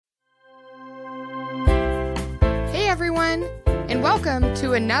everyone, and welcome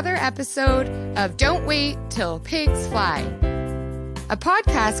to another episode of Don't Wait Till Pigs Fly, a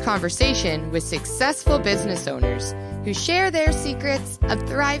podcast conversation with successful business owners who share their secrets of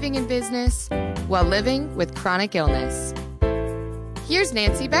thriving in business while living with chronic illness. Here's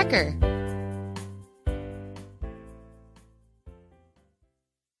Nancy Becker.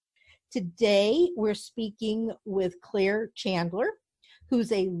 Today, we're speaking with Claire Chandler,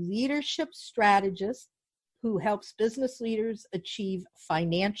 who's a leadership strategist who helps business leaders achieve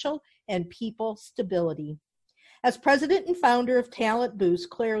financial and people stability. As president and founder of Talent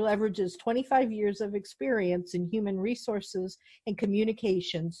Boost, Claire leverages 25 years of experience in human resources and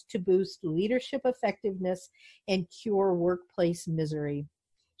communications to boost leadership effectiveness and cure workplace misery.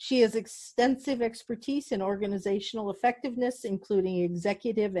 She has extensive expertise in organizational effectiveness, including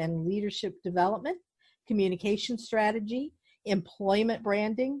executive and leadership development, communication strategy, employment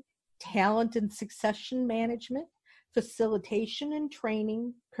branding, talent and succession management, facilitation and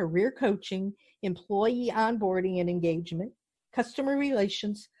training, career coaching, employee onboarding and engagement, customer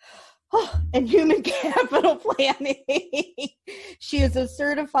relations, and human capital planning. She is a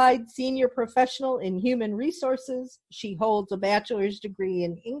certified senior professional in human resources. She holds a bachelor's degree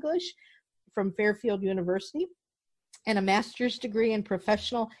in English from Fairfield University and a master's degree in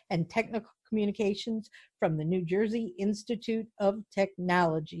professional and technical communications from the New Jersey Institute of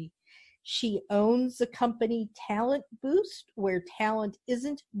Technology. She owns the company Talent Boost, where talent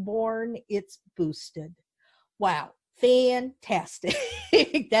isn't born, it's boosted. Wow, fantastic.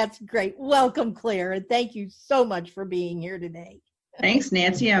 That's great. Welcome, Claire, and thank you so much for being here today. Thanks,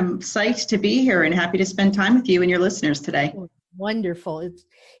 Nancy. I'm psyched to be here and happy to spend time with you and your listeners today. Wonderful.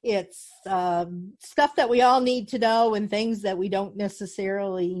 It's stuff that we all need to know and things that we don't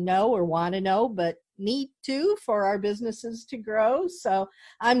necessarily know or want to know, but need to for our businesses to grow. So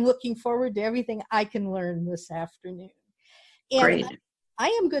I'm looking forward to everything I can learn this afternoon. And Great. I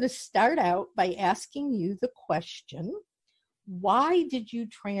am going to start out by asking you the question, why did you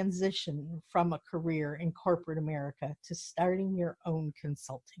transition from a career in corporate America to starting your own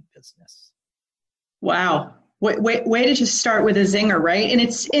consulting business? Wow. Way to just start with a zinger, right? And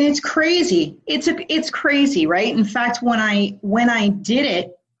it's crazy. It's crazy, right? In fact, when I did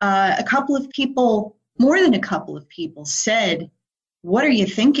it, a couple of people, more than a couple of people, said, "What are you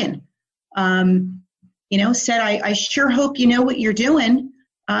thinking?" Said, "I sure hope you know what you're doing."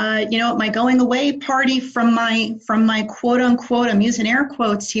 At my going away party from my quote unquote, I'm using air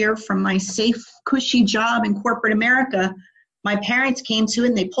quotes here, from my safe, cushy job in corporate America, my parents came to it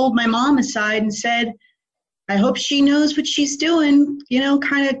and they pulled my mom aside and said, "I hope she knows what she's doing,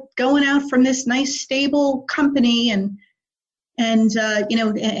 kind of going out from this nice, stable company and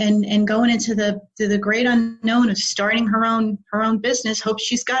going into the great unknown of starting her own business. Hope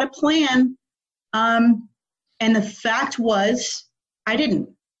she's got a plan." And the fact was, I didn't.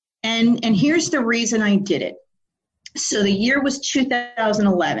 And here's the reason I did it. So the year was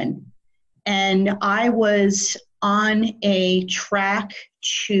 2011, and I was on a track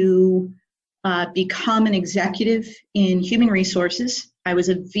to become an executive in human resources. I was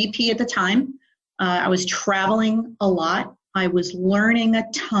a VP at the time. I was traveling a lot. I was learning a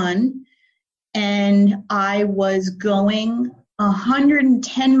ton, and I was going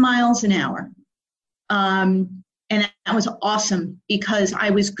 110 miles an hour. And that was awesome because I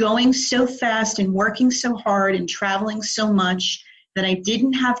was going so fast and working so hard and traveling so much that I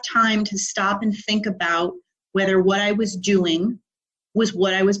didn't have time to stop and think about whether what I was doing was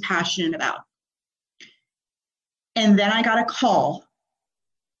what I was passionate about. And then I got a call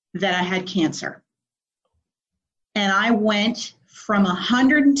that I had cancer. And I went from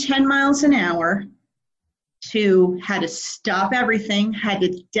 110 miles an hour to had to stop everything, had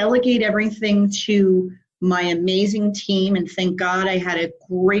to delegate everything to my amazing team. And thank God I had a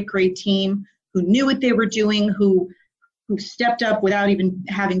great team who knew what they were doing, who stepped up without even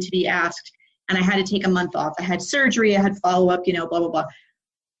having to be asked. And I had to take a month off. I had surgery, I had follow-up, blah, blah, blah.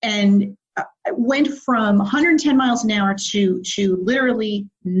 And I went from 110 miles an hour to literally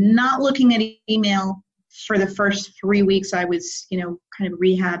not looking at email for the first 3 weeks. I was, kind of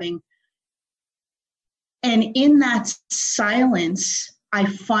rehabbing. And in that silence, I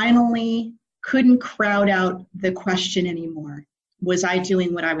finally couldn't crowd out the question anymore. Was I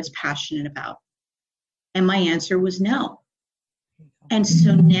doing what I was passionate about? And my answer was no. And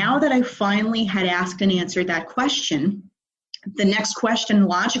so now that I finally had asked and answered that question, the next question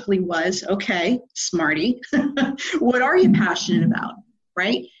logically was, okay, smarty, what are you passionate about,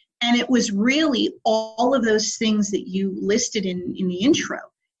 right? And it was really all of those things that you listed in the intro.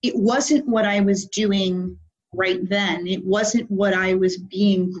 It wasn't what I was doing right then. It wasn't what I was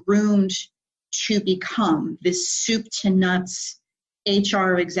being groomed to become this soup to nuts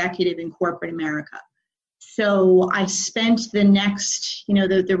HR executive in corporate America. So I spent the next,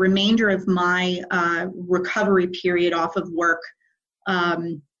 the remainder of my recovery period off of work,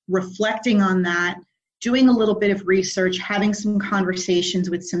 reflecting on that, doing a little bit of research, having some conversations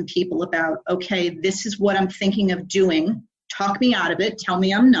with some people about, okay, this is what I'm thinking of doing. Talk me out of it. Tell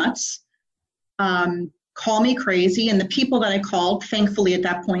me I'm nuts. Call me crazy. And the people that I called, thankfully at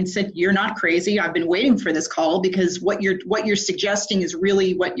that point, said, you're not crazy. I've been waiting for this call because what you're suggesting is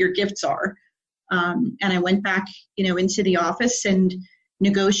really what your gifts are. And I went back, into the office and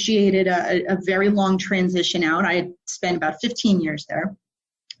negotiated a very long transition out. I had spent about 15 years there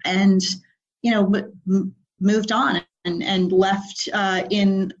and, moved on and left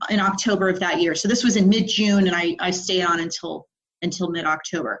in October of that year. So this was in mid-June, and I stayed on until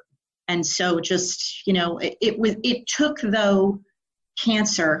mid-October. And so just, it took, though,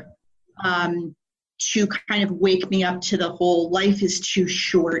 cancer to kind of wake me up to the whole life is too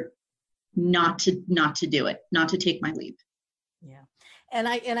short not to do it, not to take my leap. Yeah. And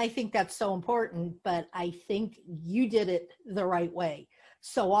I think that's so important, but I think you did it the right way.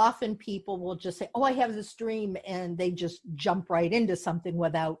 So often people will just say, oh, I have this dream, and they just jump right into something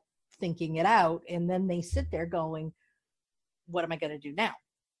without thinking it out. And then they sit there going, what am I going to do now?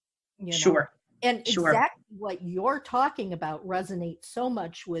 Sure. And exactly what you're talking about resonates so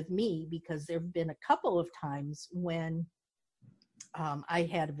much with me, because there've been a couple of times when I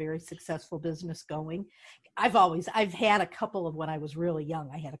had a very successful business going. I've had a couple of, when I was really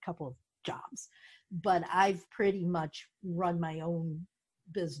young, I had a couple of jobs, but I've pretty much run my own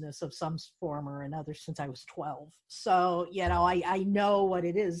business of some form or another since I was 12. So, I know what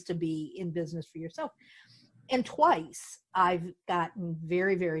it is to be in business for yourself. And twice I've gotten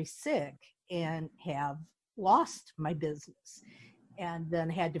very, very sick and have lost my business, and then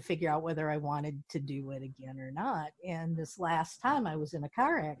had to figure out whether I wanted to do it again or not. And this last time I was in a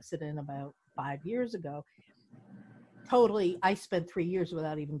car accident about 5 years ago. Totally, I spent 3 years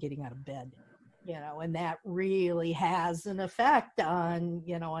without even getting out of bed, and that really has an effect on,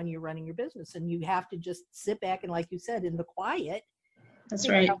 on you running your business. And you have to just sit back and, like you said, in the quiet. That's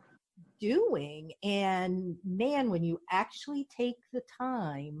right. Doing. And man, when you actually take the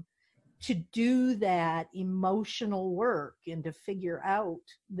time to do that emotional work and to figure out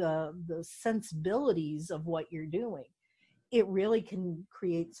the sensibilities of what you're doing, it really can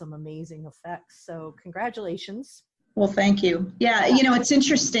create some amazing effects. So congratulations. Well, thank you. Yeah, it's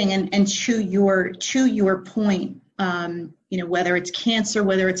interesting, and to your point, whether it's cancer,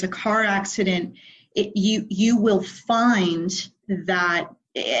 whether it's a car accident, you will find that,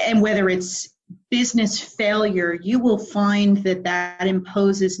 and whether it's business failure, you will find that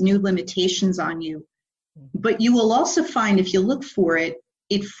imposes new limitations on you. But you will also find, if you look for it,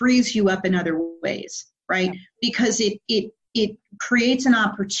 it frees you up in other ways, right? Because it creates an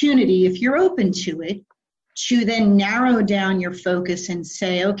opportunity, if you're open to it, to then narrow down your focus and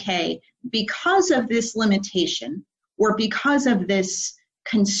say, okay, because of this limitation, or because of this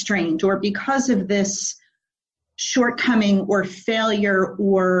constraint, or because of this shortcoming or failure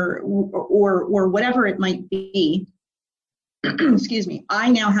or whatever it might be, excuse me,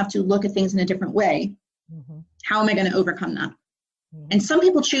 I now have to look at things in a different way. Mm-hmm. How am I going to overcome that? Mm-hmm. And some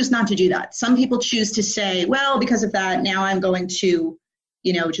people choose not to do that. Some people choose to say, well, because of that, now I'm going to,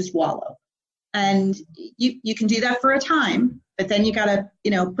 just wallow. And you can do that for a time, but then you got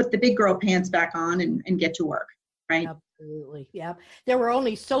to, put the big girl pants back on and get to work, right? Absolutely. Yeah. There were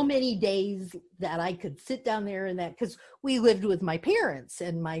only so many days that I could sit down there and that, because we lived with my parents,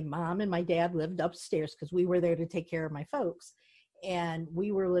 and my mom and my dad lived upstairs because we were there to take care of my folks. And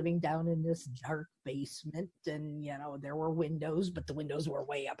we were living down in this dark basement, and, there were windows, but the windows were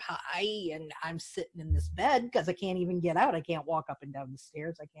way up high, and I'm sitting in this bed because I can't even get out. I can't walk up and down the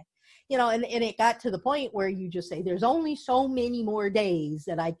stairs. I can't, and it got to the point where you just say, there's only so many more days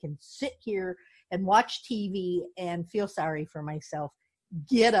that I can sit here and watch TV and feel sorry for myself,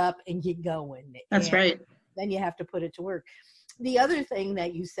 get up and get going. That's right. Then you have to put it to work. The other thing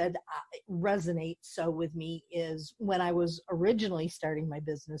that you said resonates so with me is when I was originally starting my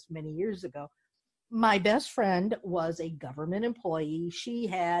business many years ago, my best friend was a government employee. She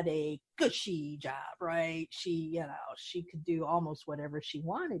had a cushy job, right? She could do almost whatever she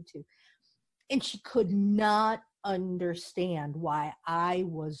wanted to. And she could not understand why I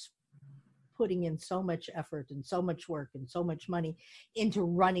was putting in so much effort and so much work and so much money into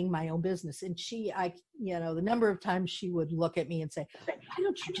running my own business. And the number of times she would look at me and say, why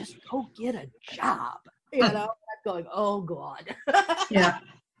don't you just go get a job? I'm going, oh God. Yeah.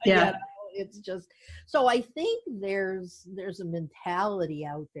 Yeah. it's just, so I think there's a mentality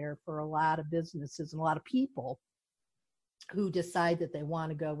out there for a lot of businesses and a lot of people who decide that they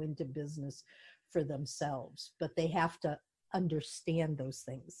want to go into business for themselves, but they have to understand those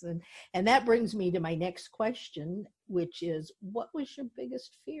things. And that brings me to my next question, which is, what was your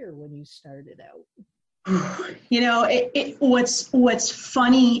biggest fear when you started out? What's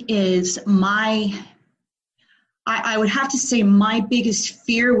funny is I would have to say my biggest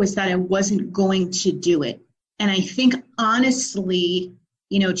fear was that I wasn't going to do it. And I think honestly,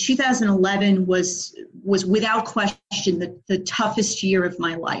 2011 was without question the toughest year of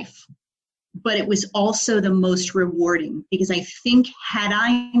my life. But it was also the most rewarding, because I think had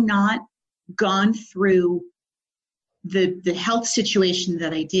I not gone through the health situation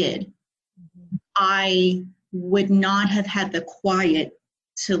that I did, I would not have had the quiet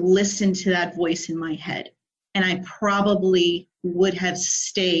to listen to that voice in my head. And I probably would have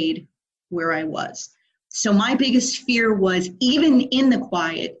stayed where I was. So my biggest fear was, even in the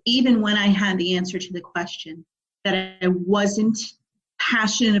quiet, even when I had the answer to the question, that I wasn't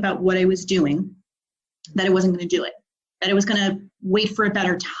passionate about what I was doing, that I wasn't going to do it, that I was going to wait for a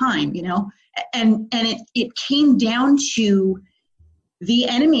better time, and it came down to the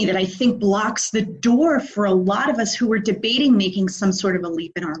enemy that I think blocks the door for a lot of us who are debating making some sort of a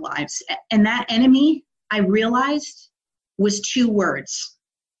leap in our lives. And that enemy, I realized, was 2 words: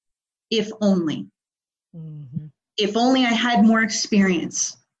 if only. Mm-hmm. If only I had more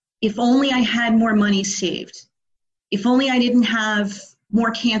experience. If only I had more money saved. If only I didn't have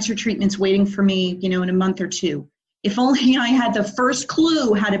more cancer treatments waiting for me, in a month or 2. If only I had the first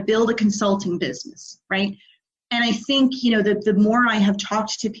clue how to build a consulting business, right? And I think, the more I have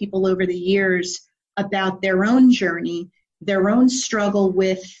talked to people over the years about their own journey, their own struggle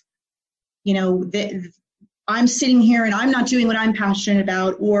with, I'm sitting here and I'm not doing what I'm passionate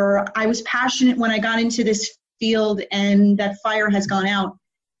about, or I was passionate when I got into this field and that fire has gone out.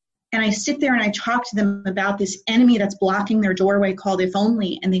 And I sit there and I talk to them about this enemy that's blocking their doorway called if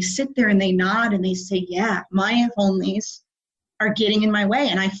only. And they sit there and they nod and they say, yeah, my if onlys are getting in my way.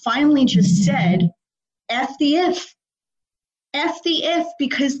 And I finally just said, F the if. F the if,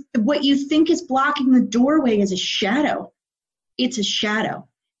 because what you think is blocking the doorway is a shadow. It's a shadow.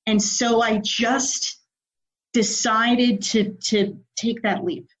 And so I just decided to take that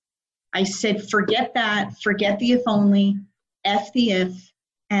leap. I said, forget that, forget the if only, F the if,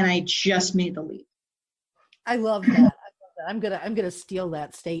 and I just made the leap. I love that. I'm gonna steal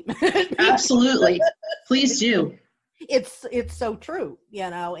that statement. Absolutely. Please do. It's so true,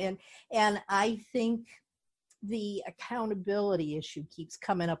 and I think the accountability issue keeps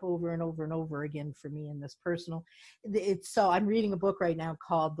coming up over and over and over again for me in this personal. So I'm reading a book right now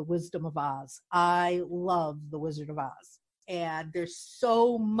called The Wisdom of Oz. I love The Wizard of Oz. And there's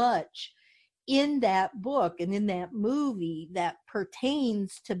so much in that book and in that movie that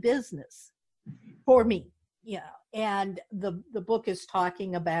pertains to business for me, and the book is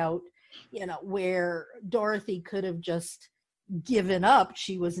talking about, where Dorothy could have just given up.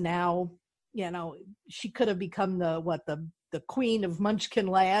 She was now, she could have become the queen of Munchkin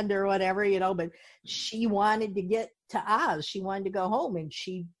Land or whatever, but she wanted to get to Oz. She wanted to go home, and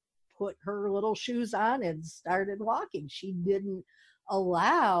she put her little shoes on and started walking. She didn't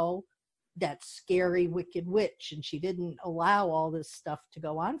allow that scary, wicked witch, and she didn't allow all this stuff to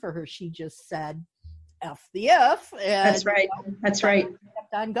go on for her. She just said, F the F. And, that's right. That's right.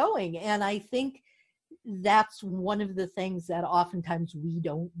 Kept on going. And I think that's one of the things that oftentimes we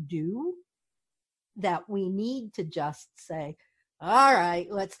don't do, that we need to just say, all right,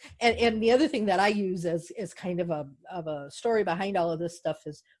 let's, and the other thing that I use as kind of a story behind all of this stuff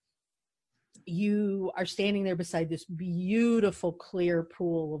is, you are standing there beside this beautiful clear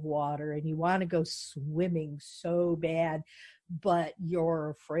pool of water and you want to go swimming so bad, but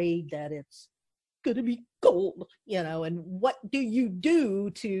you're afraid that it's going to be cold, and what do you do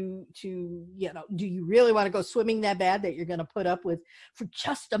to do you really want to go swimming that bad that you're going to put up with for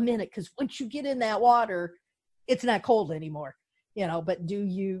just a minute? Because once you get in that water, it's not cold anymore, but do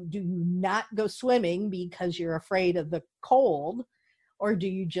you not go swimming because you're afraid of the cold, or do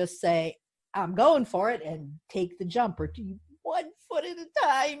you just say, I'm going for it, and take the jump? Or do you 1 foot at a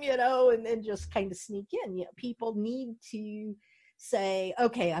time, and then just kind of sneak in? People need to say,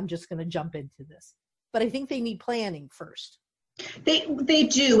 okay, I'm just going to jump into this. But I think they need planning first. They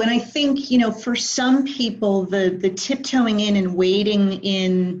do. And I think, for some people, the tiptoeing in and wading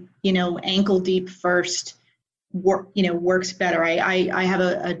in, ankle deep first, works better. I have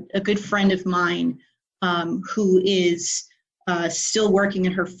a good friend of mine who is still working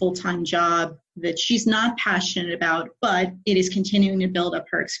at her full-time job, that she's not passionate about, but it is continuing to build up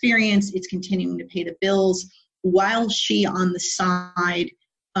her experience. It's continuing to pay the bills while she on the side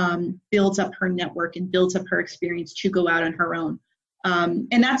builds up her network and builds up her experience to go out on her own.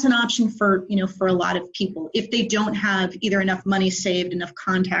 And that's an option for, for a lot of people if they don't have either enough money saved, enough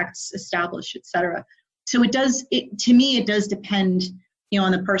contacts established, et cetera. So to me, it does depend,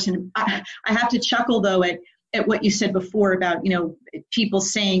 on the person. I have to chuckle though at what you said before about, people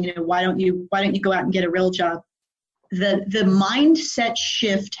saying, why don't you go out and get a real job? The mindset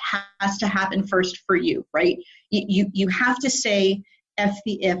shift has to happen first for you, right? You have to say F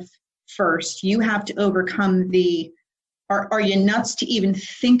the if first. You have to overcome are you nuts to even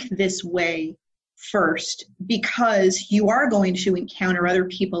think this way first? Because you are going to encounter other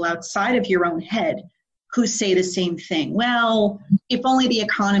people outside of your own head who say the same thing. Well, if only the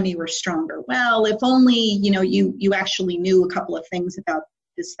economy were stronger. Well, if only, you actually knew a couple of things about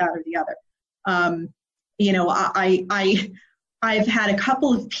this, that, or the other. I've had a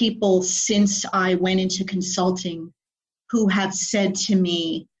couple of people since I went into consulting who have said to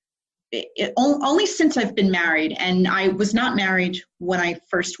me, only since I've been married, and I was not married when I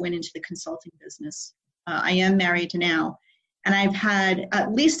first went into the consulting business. I am married now. And I've had,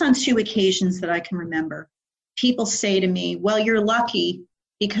 at least on 2 occasions that I can remember, people say to me, well, you're lucky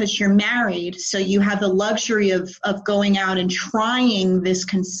because you're married, so you have the luxury of going out and trying this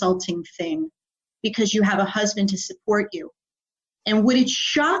consulting thing because you have a husband to support you. And would it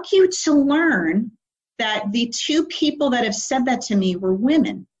shock you to learn that the 2 people that have said that to me were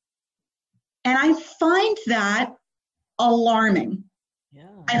women? And I find that alarming. Yeah.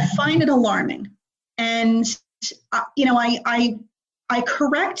 I find it alarming. And, I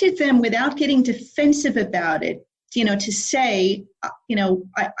corrected them without getting defensive about it, to say,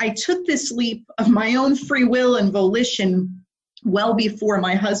 I took this leap of my own free will and volition well before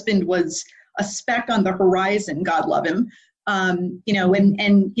my husband was a speck on the horizon, God love him, and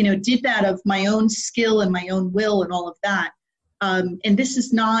did that of my own skill and my own will and all of that. And this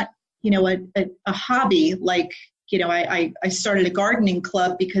is not, a hobby. Like, I started a gardening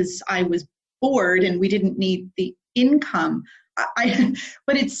club because I was bored and we didn't need the income.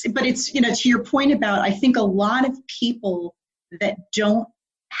 But it's, to your point about, I think a lot of people that don't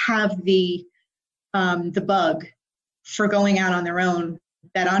have the bug for going out on their own,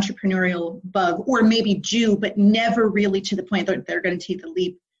 that entrepreneurial bug, or maybe do, but never really to the point that they're going to take the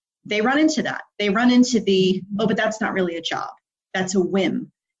leap. They run into that. They run into but that's not really a job. That's a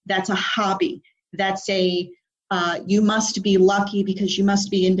whim. That's a hobby. That's you must be lucky because you must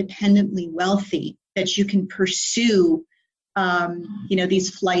be independently wealthy that you can pursue, these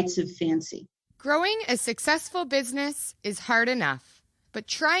flights of fancy. Growing a successful business is hard enough, but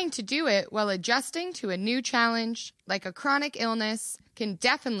trying to do it while adjusting to a new challenge, like a chronic illness, can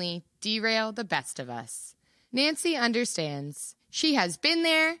definitely derail the best of us. Nancy understands. She has been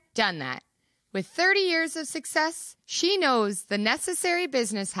there, done that. With 30 years of success, she knows the necessary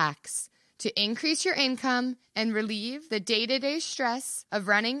business hacks to increase your income and relieve the day-to-day stress of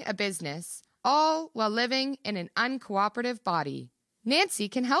running a business, all while living in an uncooperative body. Nancy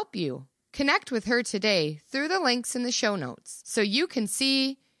can help you. Connect with her today through the links in the show notes so you can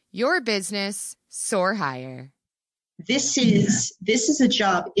see your business soar higher. This is a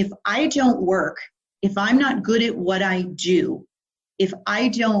job. If I don't work, if I'm not good at what I do, if I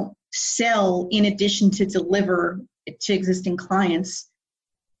don't sell in addition to deliver to existing clients,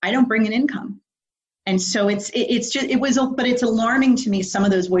 I don't bring an income. And so but it's alarming to me, some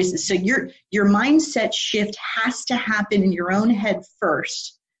of those voices. So your mindset shift has to happen in your own head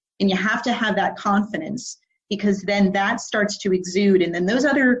first. And you have to have that confidence, because then that starts to exude. And then those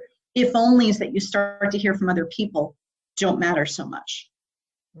other if onlys that you start to hear from other people don't matter so much.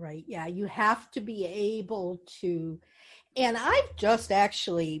 Right. Yeah. You have to be able to, and I've just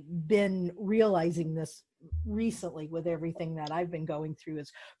actually been realizing this recently with everything that I've been going through,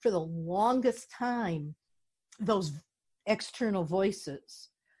 is for the longest time, those external voices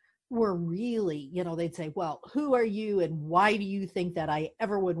were really, they'd say, well, who are you and why do you think that I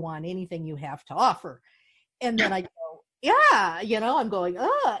ever would want anything you have to offer? And then I go, yeah, I'm going,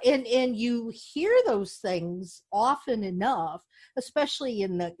 and you hear those things often enough, especially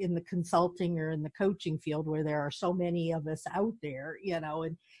in the consulting or in the coaching field where there are so many of us out there,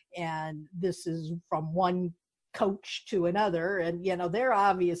 and this is from one coach to another, and they're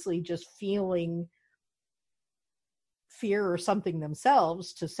obviously just feeling fear or something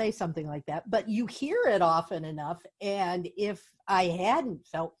themselves to say something like that, but you hear it often enough. And if I hadn't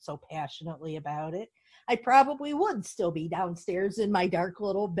felt so passionately about it, I probably would still be downstairs in my dark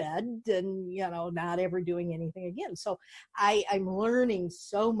little bed and, not ever doing anything again. So I'm learning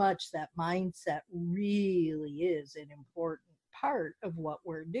so much that mindset really is an important part of what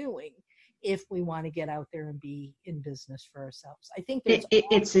we're doing if we want to get out there and be in business for ourselves. I think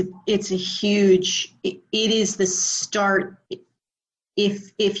it's a huge, it is the start.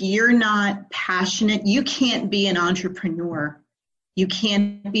 If you're not passionate, you can't be an entrepreneur. You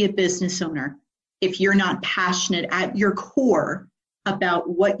can't be a business owner if you're not passionate at your core about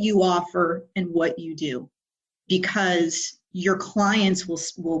what you offer and what you do, because your clients will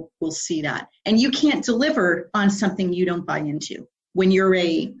see that. And you can't deliver on something you don't buy into when you're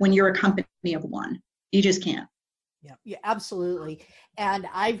a company of one. You just can't. Yeah, absolutely. And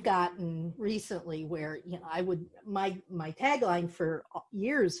I've gotten recently where, my tagline for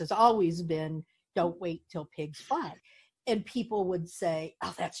years has always been, don't wait till pigs fly. And people would say,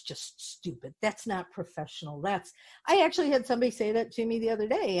 oh, that's just stupid. That's not professional. I actually had somebody say that to me the other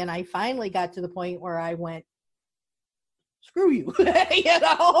day. And I finally got to the point where I went, screw you,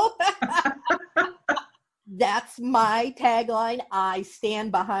 That's my tagline. I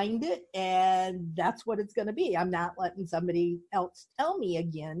stand behind it, and that's what it's going to be. I'm not letting somebody else tell me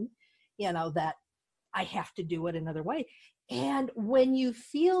again, that I have to do it another way. And when you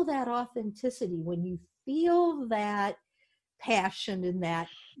feel that authenticity, when you feel that passion and that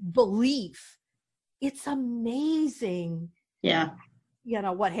belief, it's amazing. Yeah.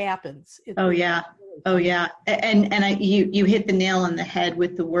 What happens. Oh yeah. And you hit the nail on the head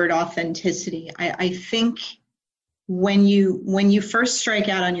with the word authenticity. I think when you first strike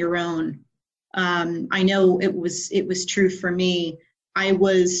out on your own, I know it was true for me. I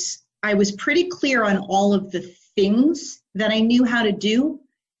was pretty clear on all of the things that I knew how to do.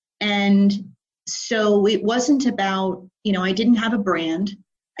 And so it wasn't about, I didn't have a brand.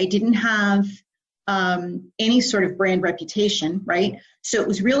 I didn't have any sort of brand reputation, right? So it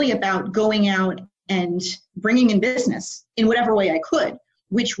was really about going out and bringing in business in whatever way I could,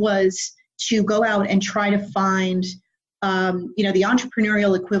 which was to go out and try to find, the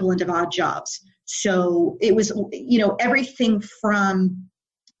entrepreneurial equivalent of odd jobs. So it was, everything from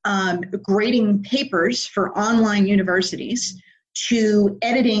grading papers for online universities to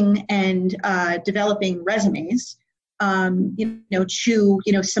editing and developing resumes, to,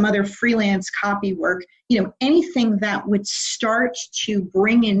 some other freelance copy work, anything that would start to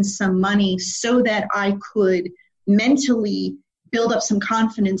bring in some money so that I could mentally build up some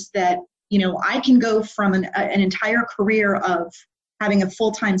confidence that, I can go from an entire career of having a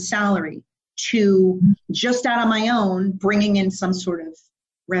full-time salary to just out on my own, bringing in some sort of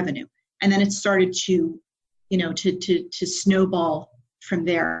revenue. And then it started to, to snowball from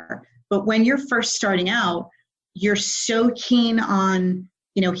there. But when you're first starting out, you're so keen on,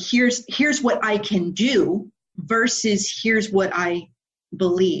 here's what I can do versus here's what I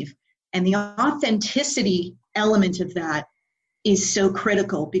believe. And the authenticity element of that is so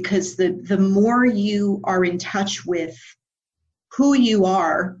critical, because the more you are in touch with who you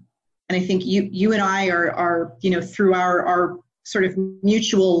are, and I think you and I are through our sort of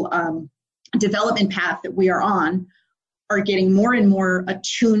mutual development path that we are on, are getting more and more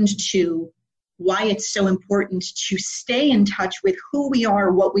attuned to why it's so important to stay in touch with who we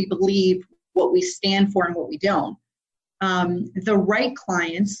are, what we believe, what we stand for, and what we don't. The right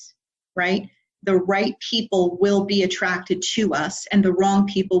clients, right? The right people will be attracted to us, and the wrong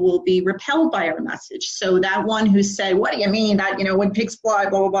people will be repelled by our message. So that one who said, what do you mean that, when pigs fly,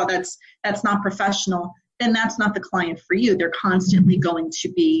 blah, blah, blah, that's not professional, then that's not the client for you. They're constantly going to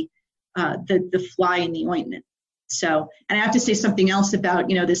be the fly in the ointment. So, and I have to say something else about,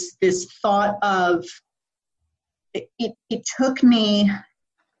 this thought of, it took me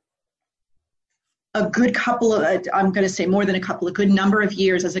a good couple of, I'm going to say more than a couple, a good number of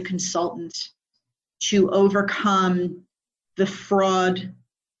years as a consultant to overcome the fraud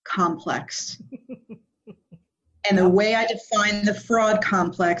complex. And the way I define the fraud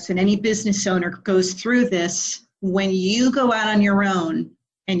complex, and any business owner goes through this, when you go out on your own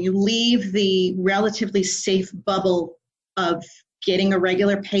and you leave the relatively safe bubble of getting a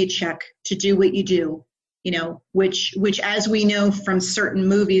regular paycheck to do what you do, which as we know from certain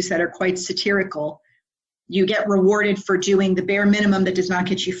movies that are quite satirical, you get rewarded for doing the bare minimum that does not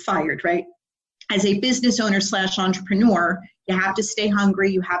get you fired, right? As a business owner / entrepreneur, you have to stay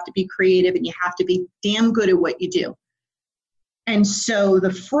hungry, you have to be creative, and you have to be damn good at what you do. And so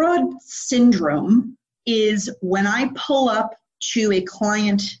the fraud syndrome is when I pull up to a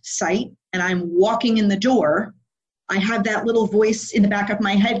client site and I'm walking in the door, I have that little voice in the back of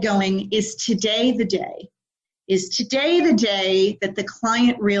my head going, is today the day? Is today the day that the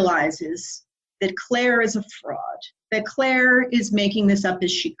client realizes that Claire is a fraud, that Claire is making this up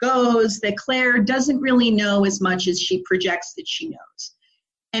as she goes, that Claire doesn't really know as much as she projects that she knows.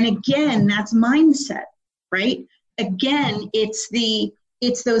 And again, that's mindset, right? Again,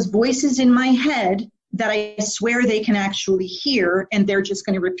 it's those voices in my head that I swear they can actually hear, and they're just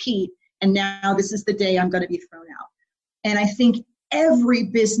going to repeat. And now this is the day I'm going to be thrown out. And I think every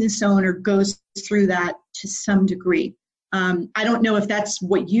business owner goes through that to some degree. I don't know if that's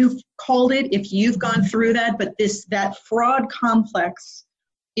what you've called it, if you've gone through that, but that fraud complex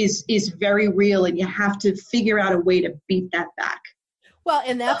is very real, and you have to figure out a way to beat that back. Well,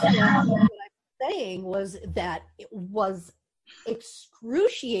 and that's what I'm saying, was that it was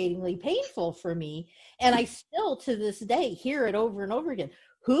excruciatingly painful for me, and I still to this day hear it over and over again.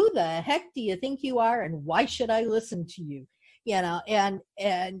 Who the heck do you think you are, and why should I listen to you? You know, and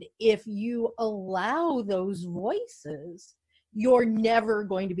if you allow those voices, you're never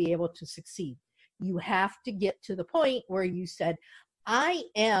going to be able to succeed. You have to get to the point where you said, I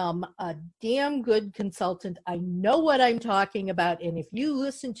am a damn good consultant. I know what I'm talking about. And if you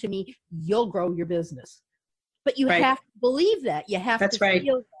listen to me, you'll grow your business. But you have to believe that. You have to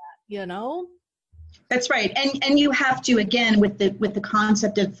feel that, you know? That's right. And you have to, again, with the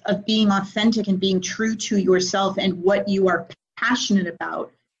concept of being authentic and being true to yourself and what you are passionate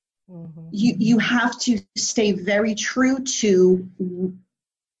about, you have to stay very true to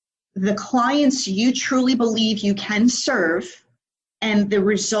the clients you truly believe you can serve and the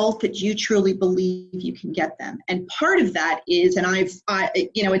result that you truly believe you can get them. And part of that is, and I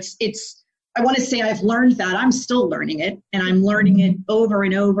want to say I've learned that. I'm still learning it, and I'm learning it over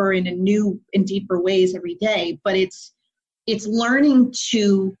and over in new and deeper ways every day. But it's learning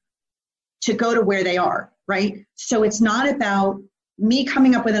to go to where they are, right? So it's not about me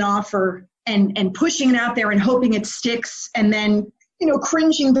coming up with an offer and pushing it out there and hoping it sticks, and then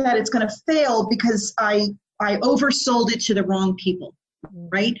cringing that it's going to fail because I oversold it to the wrong people,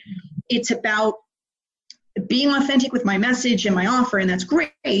 right? It's about being authentic with my message and my offer, and that's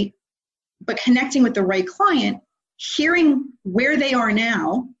great. But connecting with the right client, hearing where they are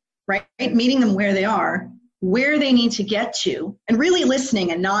now, right? Meeting them where they are, where they need to get to, and really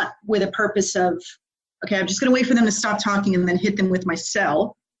listening, and not with a purpose of, okay, I'm just going to wait for them to stop talking and then hit them with my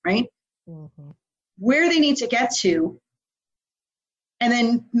sell, right? Where they need to get to, and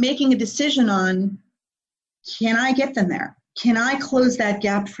then making a decision on, can I get them there? Can I close that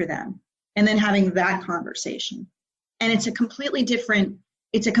gap for them? And then having that conversation. And it's a completely different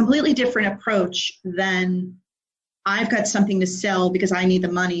approach than I've got something to sell because I need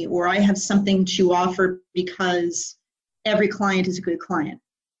the money, or I have something to offer because every client is a good client.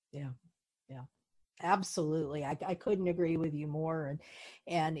 Yeah, absolutely. I couldn't agree with you more.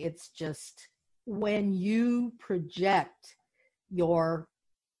 And it's just, when you project your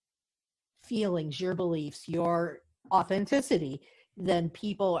feelings, your beliefs, your authenticity, then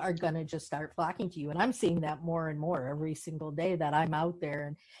people are going to just start flocking to you. And I'm seeing that more and more every single day that I'm out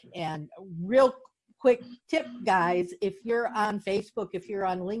there. And real quick tip, guys, if you're on Facebook, if you're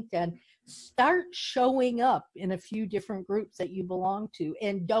on LinkedIn, start showing up in a few different groups that you belong to,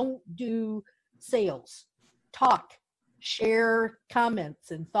 and don't do sales. Talk, share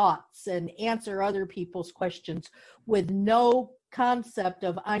comments and thoughts, and answer other people's questions with no concept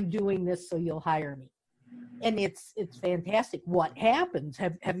of, I'm doing this so you'll hire me. And it's fantastic what happens.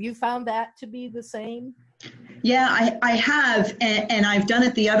 Have you found that to be the same? Yeah, I have, and I've done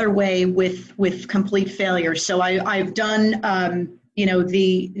it the other way with complete failure. So I've done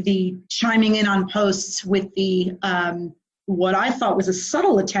the chiming in on posts with the what I thought was a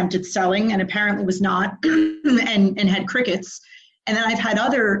subtle attempt at selling, and apparently was not, and had crickets. And then I've had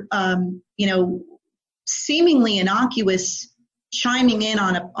other seemingly innocuous chiming in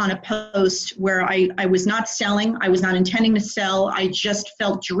on a post where I was not selling. I was not intending to sell. I just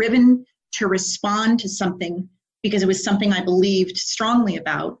felt driven to respond to something because it was something I believed strongly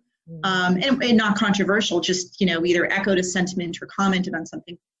about, and not controversial, just, either echoed a sentiment or commented on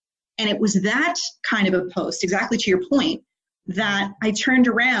something. And it was that kind of a post, exactly to your point, that I turned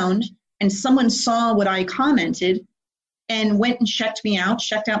around and someone saw what I commented and went and checked me out,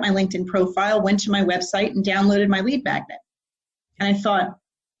 checked out my LinkedIn profile, went to my website and downloaded my lead magnet. And I thought,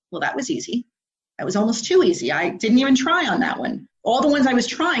 well, that was easy. That was almost too easy. I didn't even try on that one. All the ones I was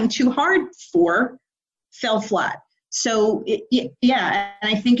trying too hard for fell flat. So and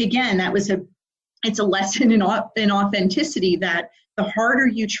I think, again, it's a lesson in authenticity, that the harder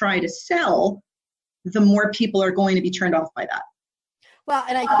you try to sell, the more people are going to be turned off by that. Well,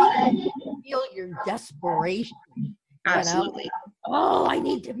 and I think you feel your desperation. Absolutely. Oh, I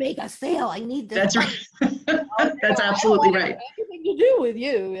need to make a sale. I need to. That's right. That's absolutely right. Anything to do with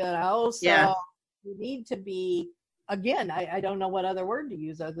you, So, yeah. You need to be, again, I don't know what other word to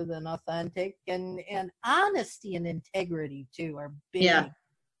use other than authentic, and honesty and integrity too are big. Yeah.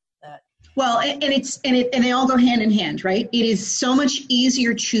 Well, and they all go hand in hand, right? It is so much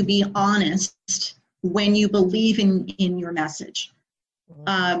easier to be honest when you believe in your message.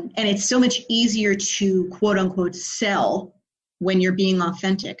 And it's so much easier to quote unquote sell when you're being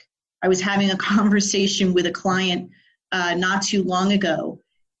authentic. I was having a conversation with a client not too long ago,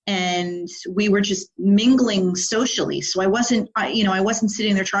 and we were just mingling socially. So I wasn't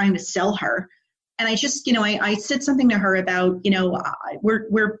sitting there trying to sell her. And I just, I said something to her about,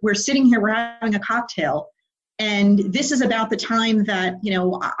 we're sitting here, we're having a cocktail, and this is about the time that,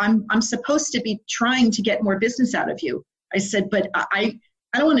 I'm supposed to be trying to get more business out of you. I said, but I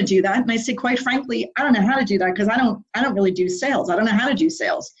don't want to do that. And I said, quite frankly, I don't know how to do that because I don't really do sales. I don't know how to do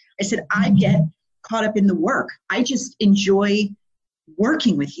sales. I said, I get caught up in the work. I just enjoy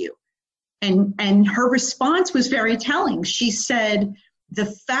working with you. And her response was very telling. She said, the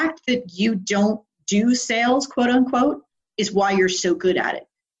fact that you don't do sales, quote unquote, is why you're so good at it.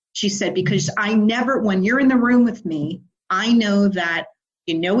 She said, because when you're in the room with me, I know that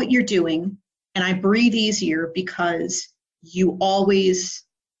you know what you're doing, and I breathe easier because you always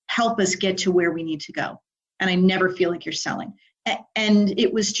help us get to where we need to go. And I never feel like you're selling. And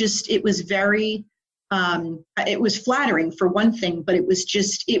it was very, it was flattering for one thing, but it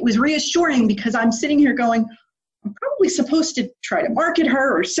was reassuring because I'm sitting here going, I'm probably supposed to try to market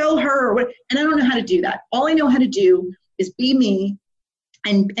her or sell her or what, and I don't know how to do that. All I know how to do is be me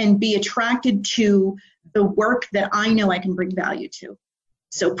and be attracted to the work that I know I can bring value to.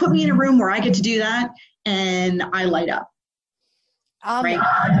 So put me in a room where I get to do that and I light up. Right?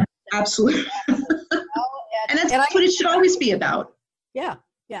 Absolutely. And that's what it should always be about. Yeah.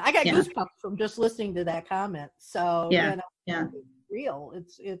 Yeah. I got goosebumps from just listening to that comment. So, it's real.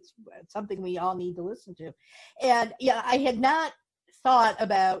 It's something we all need to listen to. And I had not thought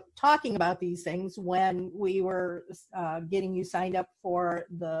about talking about these things when we were getting you signed up for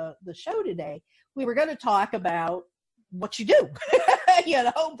the show today. We were going to talk about what you do,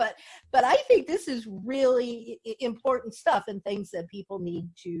 but I think this is really important stuff and things that people need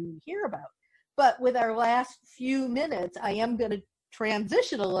to hear about. But with our last few minutes, I am going to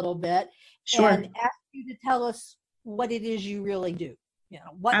transition a little bit and ask you to tell us what it is you really do.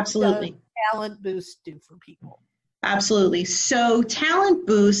 What Absolutely. does Talent Boost do for people? Absolutely. So Talent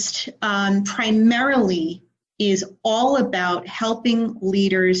Boost primarily is all about helping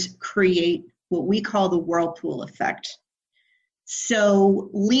leaders create what we call the Whirlpool Effect. So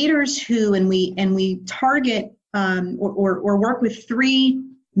leaders who, and we target or work with three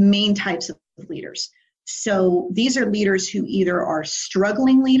main types of leaders. So these are leaders who either are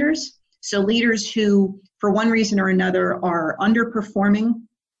struggling leaders, so leaders who, for one reason or another, are underperforming,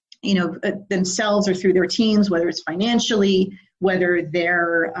 themselves or through their teams, whether it's financially, whether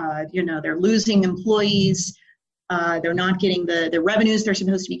they're losing employees, they're not getting the revenues they're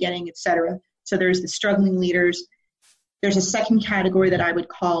supposed to be getting, et cetera. So there's the struggling leaders. There's a second category that I would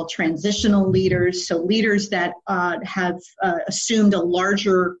call transitional leaders. So leaders that have assumed a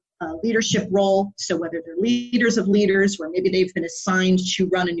larger leadership role. So whether they're leaders of leaders, or maybe they've been assigned to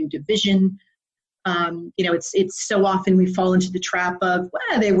run a new division. It's so often we fall into the trap of,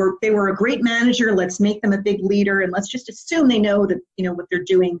 they were a great manager. Let's make them a big leader, and let's just assume they know that what they're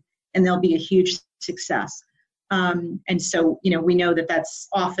doing, and they'll be a huge success. And so we know that that's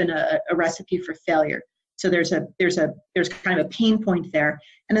often a recipe for failure. So there's kind of a pain point there.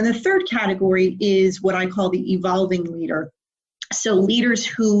 And then the third category is what I call the evolving leader. So leaders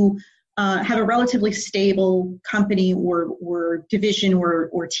who have a relatively stable company or division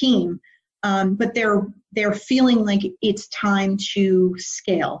or team, but they're feeling like it's time to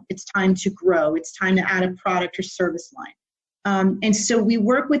scale, it's time to grow, it's time to add a product or service line. And so we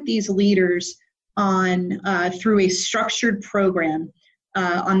work with these leaders on through a structured program.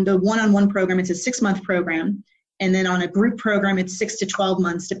 On the one-on-one program, it's a 6-month program. And then on a group program, it's 6 to 12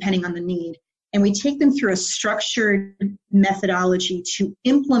 months, depending on the need. And we take them through a structured methodology to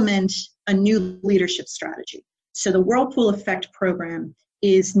implement a new leadership strategy. So the Whirlpool Effect program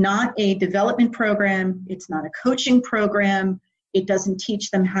is not a development program. It's not a coaching program. It doesn't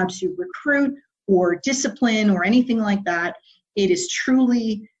teach them how to recruit or discipline or anything like that. It is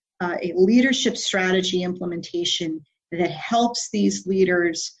truly a leadership strategy implementation that helps these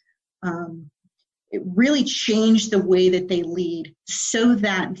leaders really change the way that they lead so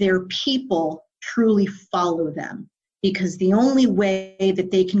that their people truly follow them. Because the only way that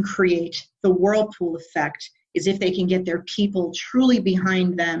they can create the Whirlpool Effect is if they can get their people truly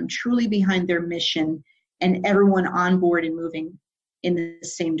behind them, truly behind their mission, and everyone on board and moving in the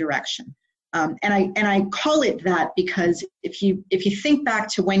same direction. And I call it that because if you think back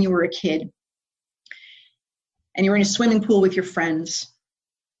to when you were a kid and you were in a swimming pool with your friends,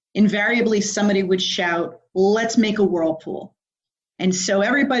 invariably somebody would shout, "Let's make a whirlpool." And so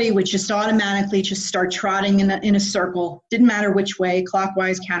everybody would just automatically just start trotting in a circle. Didn't matter which way,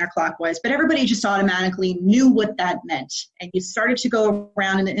 clockwise, counterclockwise, but everybody just automatically knew what that meant. And you started to go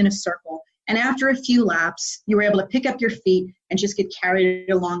around in a circle. And after a few laps, you were able to pick up your feet and just get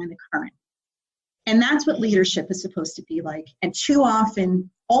carried along in the current. And that's what leadership is supposed to be like. And too often,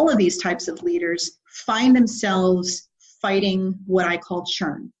 all of these types of leaders find themselves fighting what I call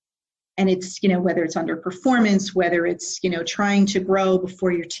churn. And it's, whether it's underperformance, whether it's, trying to grow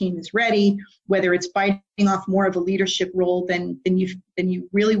before your team is ready, whether it's biting off more of a leadership role than you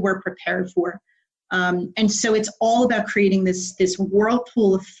really were prepared for. And so it's all about creating this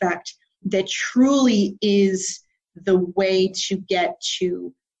whirlpool effect that truly is the way to get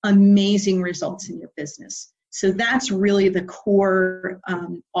to amazing results in your business. So that's really the core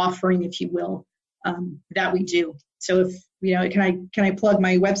offering, if you will, that we do. So if, can I plug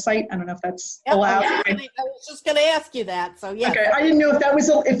my website? I don't know if that's allowed. I was just going to ask you that. So yeah. Okay. I didn't know if that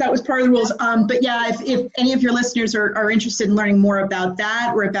was part of the rules. But yeah, if any of your listeners are interested in learning more about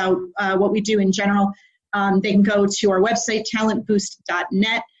that or about what we do in general, they can go to our website,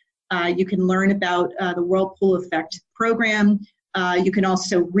 talentboost.net. You can learn about the Whirlpool Effect program. You can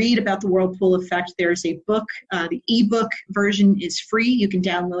also read about the Whirlpool Effect. There's a book. The ebook version is free. You can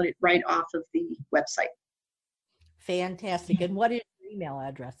download it right off of the website. Fantastic. And what is your email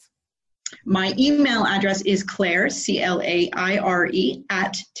address? My email address is Claire, Claire,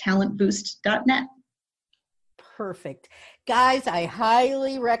 @talentboost.net. Perfect. Guys, I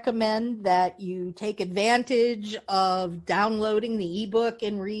highly recommend that you take advantage of downloading the ebook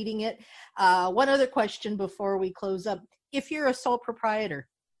and reading it. One other question before we close up. If you're a sole proprietor,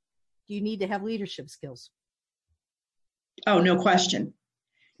 do you need to have leadership skills? Oh, no question.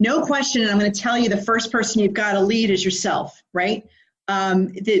 No question. And I'm going to tell you, the first person you've got to lead is yourself, right?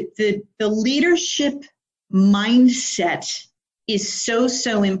 The leadership mindset is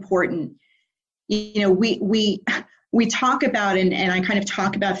so important. We talk about, and I kind of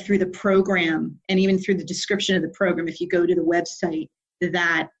talk about through the program and even through the description of the program, if you go to the website,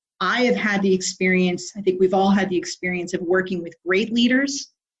 that I have had the experience, I think we've all had the experience of working with great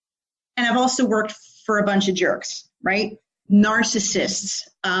leaders. And I've also worked for a bunch of jerks, right? Narcissists,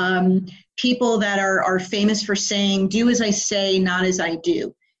 people that are famous for saying, "Do as I say, not as I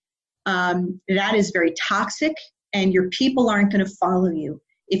do." That is very toxic, and your people aren't going to follow you.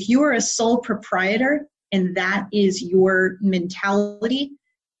 If you are a sole proprietor and that is your mentality,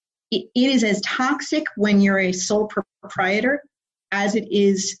 it is as toxic when you're a sole proprietor as it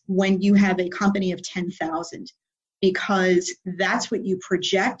is when you have a company of 10,000, because that's what you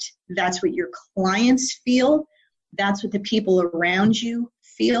project, that's what your clients feel, that's what the people around you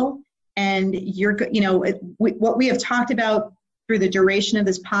feel. And what we have talked about through the duration of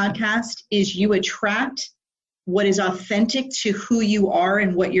this podcast is you attract what is authentic to who you are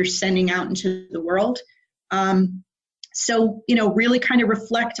and what you're sending out into the world. So really kind of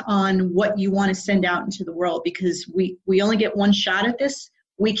reflect on what you want to send out into the world, because we only get one shot at this.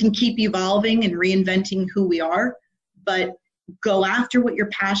 We can keep evolving and reinventing who we are, but go after what you're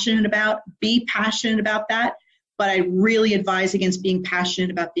passionate about, be passionate about that. But I really advise against being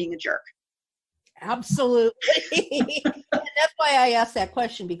passionate about being a jerk. Absolutely. And that's why I asked that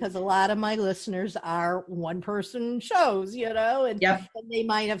question, because a lot of my listeners are one-person shows, and, yep. And they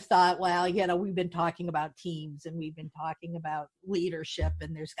might have thought, well, we've been talking about teams and we've been talking about leadership,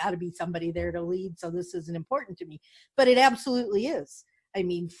 and there's got to be somebody there to lead, so this isn't important to me. But it absolutely is. I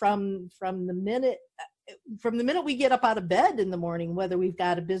mean, from the minute we get up out of bed in the morning, whether we've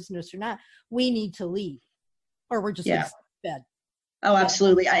got a business or not, we need to lead, or we're just going to sit in bed. Oh,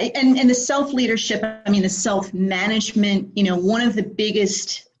 absolutely. And the self-leadership, the self-management, one of the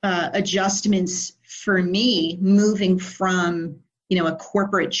biggest adjustments for me moving from, a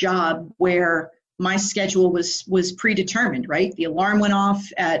corporate job where my schedule was predetermined, right? The alarm went off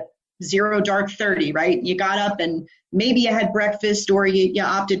at 0:30, right? You got up and maybe you had breakfast, or you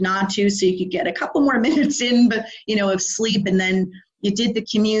opted not to, so you could get a couple more minutes in, but, of sleep. And then you did the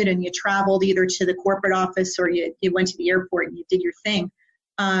commute and you traveled either to the corporate office or you went to the airport and you did your thing.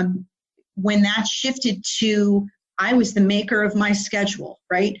 When that shifted to, I was the maker of my schedule,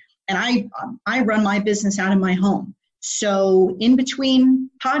 right? And I run my business out of my home. So in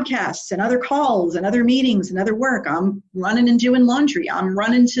between podcasts and other calls and other meetings and other work, I'm running and doing laundry. I'm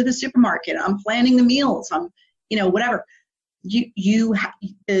running to the supermarket. I'm planning the meals. I'm, whatever.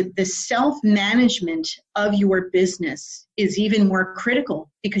 the self-management of your business is even more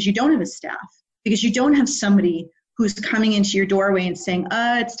critical because you don't have a staff, because you don't have somebody who's coming into your doorway and saying,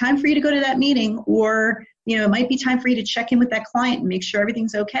 it's time for you to go to that meeting, or, it might be time for you to check in with that client and make sure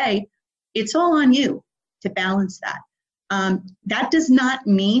everything's okay. It's all on you to balance that. That does not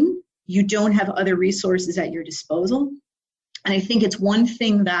mean you don't have other resources at your disposal. And I think it's one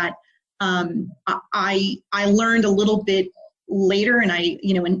thing that I learned a little bit later, and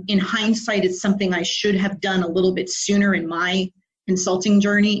in hindsight, it's something I should have done a little bit sooner in my consulting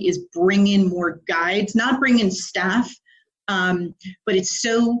journey, is bring in more guides, not bring in staff. But it's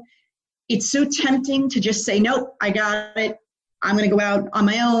so tempting to just say, nope, I got it. I'm going to go out on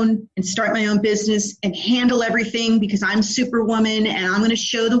my own and start my own business and handle everything because I'm Superwoman, and I'm going to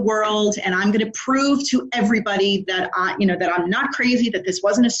show the world, and I'm going to prove to everybody that that I'm not crazy, that this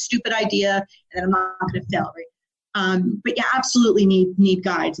wasn't a stupid idea, and that I'm not going to fail. Right? But you absolutely need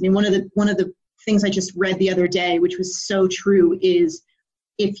guides. I mean, one of the things I just read the other day, which was so true, is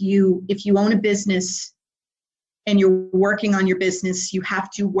if you own a business and you're working on your business, you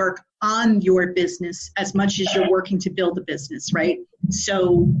have to work on your business as much as you're working to build a business, right?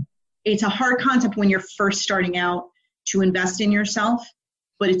 So it's a hard concept when you're first starting out to invest in yourself,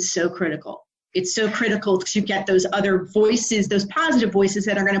 but it's so critical. It's so critical to get those other voices, those positive voices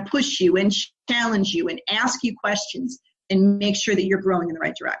that are going to push you and challenge you and ask you questions and make sure that you're growing in the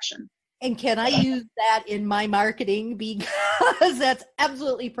right direction. And can I use that in my marketing? Because that's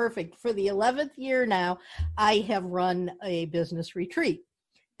absolutely perfect. For the 11th year now, I have run a business retreat.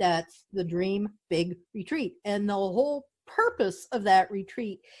 That's the Dream Big Retreat. And the whole purpose of that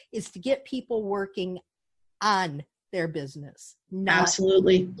retreat is to get people working on their business, not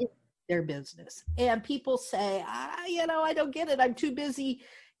absolutely in their business. And people say, I don't get it. I'm too busy,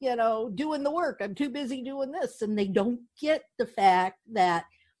 doing the work. I'm too busy doing this. And they don't get the fact that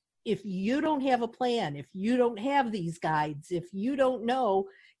if you don't have a plan, if you don't have these guides, if you don't know,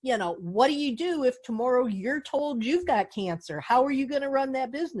 what do you do if tomorrow you're told you've got cancer? How are you going to run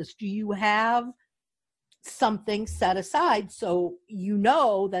that business? Do you have something set aside so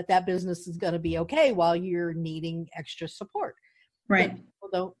that business is going to be okay while you're needing extra support? Right.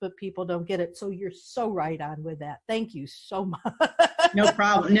 But people don't get it. So you're so right on with that. Thank you so much. No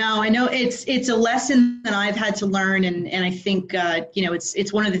problem. No, I know it's a lesson that I've had to learn. And I think,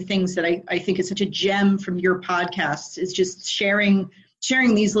 it's one of the things that I think is such a gem from your podcast, is just sharing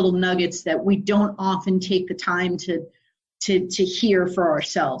these little nuggets that we don't often take the time to hear for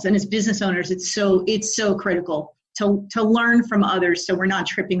ourselves. And as business owners, it's so critical to learn from others, so we're not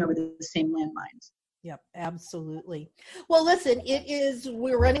tripping over the same landmines. Yep, absolutely. Well, listen,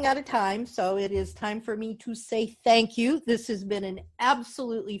 we're running out of time, so it is time for me to say thank you. This has been an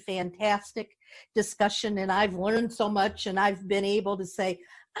absolutely fantastic discussion, and I've learned so much, and I've been able to say,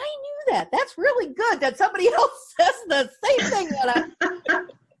 I knew that. That's really good that somebody else says the same thing that I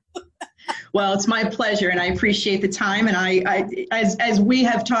Well, it's my pleasure, and I appreciate the time. And I as we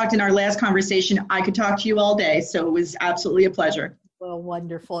have talked in our last conversation, I could talk to you all day, so it was absolutely a pleasure. Well,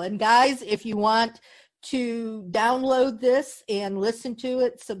 wonderful. And guys, if you want to download this and listen to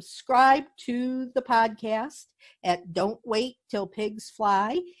it, subscribe to the podcast at Don't Wait Till Pigs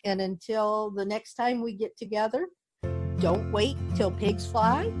Fly. And until the next time we get together, don't wait till pigs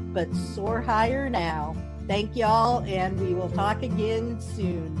fly, but soar higher now. Thank y'all, and we will talk again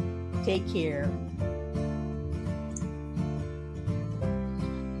soon. Take care.